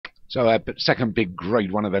So second big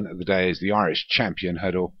Grade 1 event of the day is the Irish Champion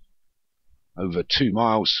Hurdle over 2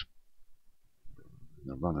 miles.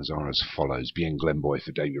 The runners are as follows: Bien Glenboy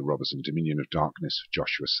for David Robertson, Dominion of Darkness for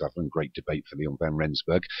Joshua Sutherland, Great Debate for Leon Van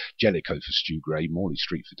Rensburg, Jellicoe for Stu Gray, Morley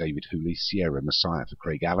Street for David Hooley, Sierra Messiah for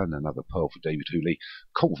Craig Allen, Another Pearl for David Hooley,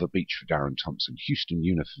 Culver Beach for Darren Thompson, Houston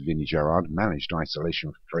Una for Vinnie Gerard, Managed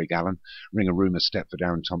Isolation for Craig Allen, Ring a Rumour Step for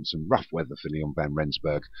Darren Thompson, Rough Weather for Leon Van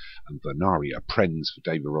Rensburg, and Vernaria Prens for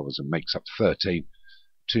David Robertson makes up 13.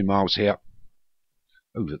 2 miles here.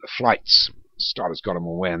 Over the flights. Starters got them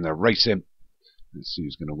away and they're racing. Let's see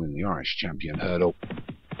who's going to win the Irish Champion Hurdle.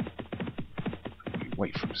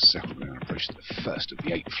 Wait for him to settle. We're going to approach the first of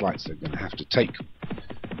the 8 flights they're going to have to take.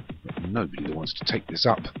 But nobody that wants to take this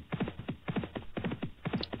up.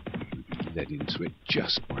 Led into it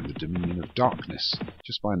just by the Dominion of Darkness.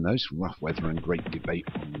 Just by those, Rough Weather and Great Debate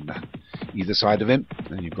on either side of him.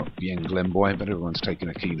 Then you've got Bien Glenboy, but everyone's taking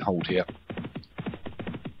a keen hold here.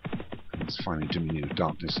 It's finally Dominion of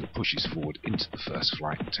Darkness that pushes forward into the first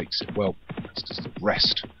flight and takes it well. That's just the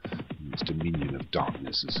rest. And it's Dominion of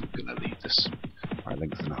Darkness that's going to lead us by a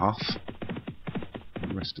length and a half.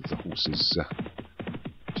 The rest of the horses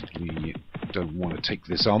particularly don't want to take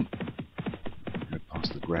this on. Go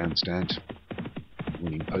past the grandstand,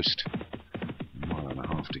 winning post, 1.5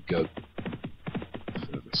 miles to go.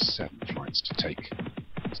 Further 7 flights to take.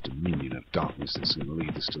 It's Dominion of Darkness that's going to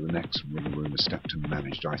lead us to the next. Ring a Rumour Step to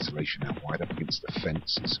Managed Isolation out wide up against the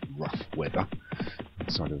fence is Rough Weather.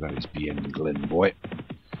 Inside of that is Bien Glenboy.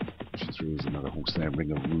 Through is another horse there.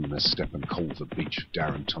 Ring a Rumour Step and Culver Beach for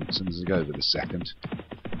Darren Thompson as they go over the second.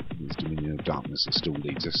 There's Dominion of Darkness that still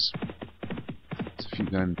leads us. There's a few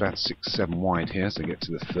going about 6-7 wide here as they get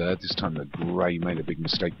to the third. This time the grey made a big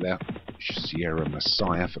mistake there. Sierra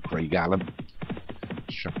Messiah for Craig Allen.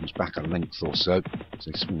 Shuffles back a length or so.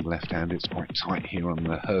 So they swing left-handed. It's quite tight here on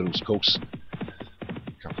the hurdles course.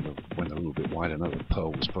 A couple of went a little bit wide. Another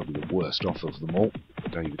Pearl was probably the worst off of them all.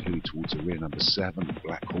 David Hooley towards the rear, number 7, the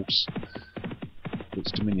black horse.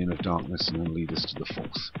 It's Dominion of Darkness and then lead us to the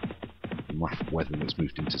 4th. And Rough Weather that's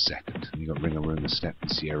moved into 2nd. And you've got Ring a Rumour Step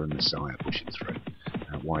and Sierra Messiah pushing through.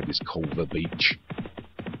 Out wide is Culver Beach.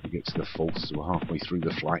 We get to the 4th, so we're halfway through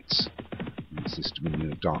the flights. And it's this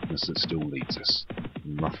Dominion of Darkness that still leads us.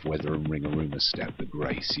 Rough Weather and Ring a Rumour Step, the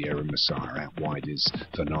grey Sierra Messiah. Out wide is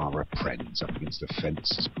Vernaria Prens, up against the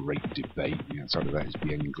fence is Great Debate. And the outside of that is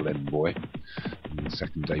Bien Glenboy. And the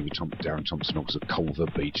second, Darren Thompson, also Culver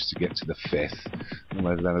Beach to get to the 5th. All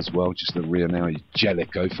over that as well, just the rear now is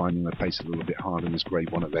Jellicoe, finding the pace a little bit hard in this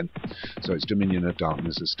Grade 1 event. So it's Dominion of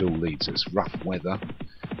Darkness that still leads us. Rough Weather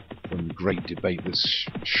from Great Debate that's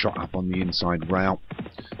shot up on the inside route.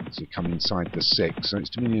 So come inside the 6th. So it's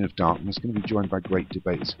Dominion of Darkness, going to be joined by Great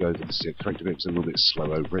Debate as we go over the 6th. Great Debate's a little bit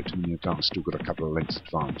slow over it. Dominion of Darkness still got a couple of lengths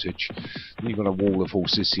advantage. Then you've got a wall of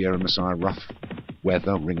horses. Sierra Messiah, Rough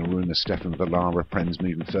Weather, Ring a Rumour Step and Vernaria Prens.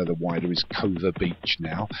 Moving further wider is Culver Beach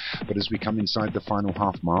now. But as we come inside the final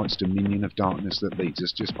half mile, it's Dominion of Darkness that leads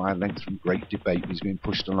us just by a length from Great Debate. He's being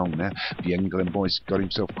pushed along now. Bien Glenboy's got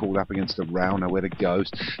himself caught up against the rail, nowhere to go.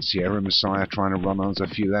 Sierra Messiah trying to run on.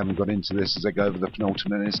 There's a few that haven't got into this as they go over the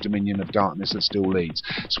penultimate. It's Dominion of Darkness that still leads.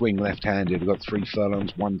 Swing left-handed. We've got 3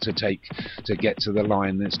 furlongs, 1 to take to get to the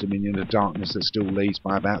line. There's Dominion of Darkness that still leads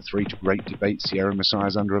by about 3 to Great Debate. Sierra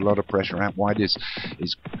Messiah's under a lot of pressure. Out wide is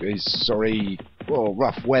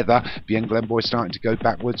Rough Weather. Bien Glenboy starting to go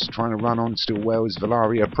backwards, trying to run on still well is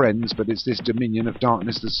Vernaria Prens, but it's this Dominion of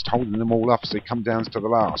Darkness that's holding them all off as they come down to the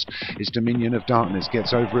last. It's Dominion of Darkness,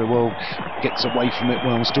 gets over it well, gets away from it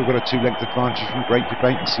well, still got a 2-length advantage from Great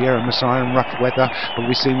Debate and Sierra Messiah and Rough Weather, but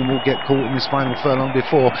we've seen them all get caught in this final furlong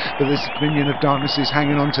before, but this Dominion of Darkness is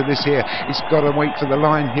hanging on to this here. It's got to wait for the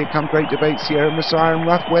line. Here come Great Debate, Sierra Messiah and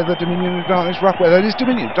Rough Weather. Dominion of Darkness, Rough Weather. This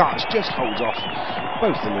Dominion of Darkness just holds off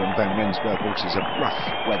both the Leon Van Rensburg horses of Rough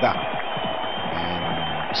Weather.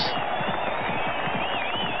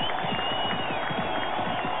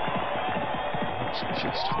 And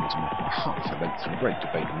just holds him by half a length from Great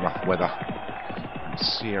Debate and Rough Weather. And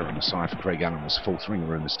Sierra Messiah for Craig Allen was 4th. Ring a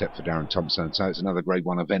Rumour Step for Darren Thompson. So it's another Grade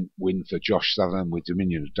 1 event win for Josh Sutherland with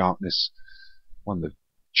Dominion of Darkness. Won the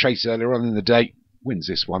chase earlier on in the day. Wins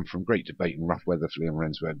this one from Great Debate and Rough Weather for Leon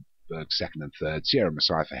Rensburg 2nd and 3rd. Sierra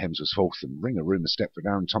Messiah for Hems was 4th. And Ring a Rumour Step for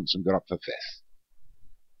Darren Thompson got up for 5th.